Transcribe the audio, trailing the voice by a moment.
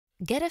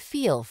Get a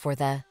feel for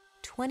the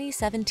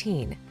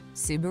 2017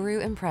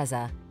 Subaru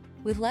Impreza.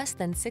 With less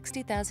than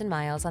 60,000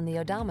 miles on the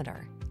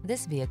odometer,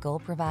 this vehicle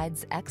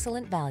provides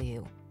excellent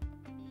value.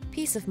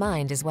 Peace of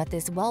mind is what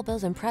this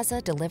well-built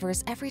Impreza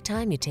delivers every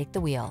time you take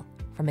the wheel.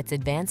 From its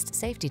advanced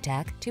safety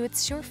tech to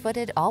its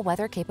sure-footed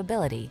all-weather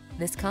capability,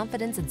 this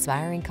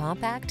confidence-inspiring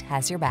compact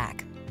has your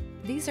back.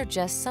 These are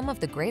just some of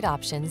the great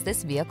options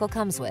this vehicle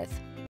comes with: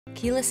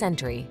 keyless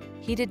entry,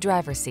 heated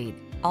driver's seat,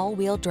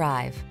 all-wheel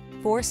drive,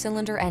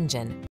 4-cylinder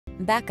engine,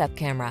 backup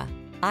camera,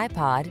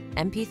 iPod,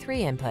 MP3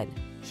 input,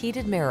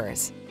 heated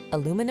mirrors,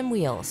 aluminum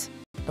wheels,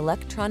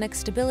 electronic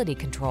stability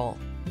control,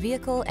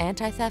 vehicle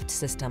anti-theft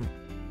system.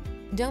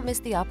 Don't miss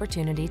the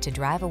opportunity to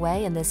drive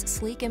away in this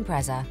sleek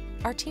Impreza.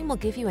 Our team will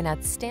give you an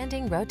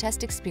outstanding road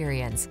test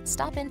experience.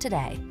 Stop in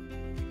today.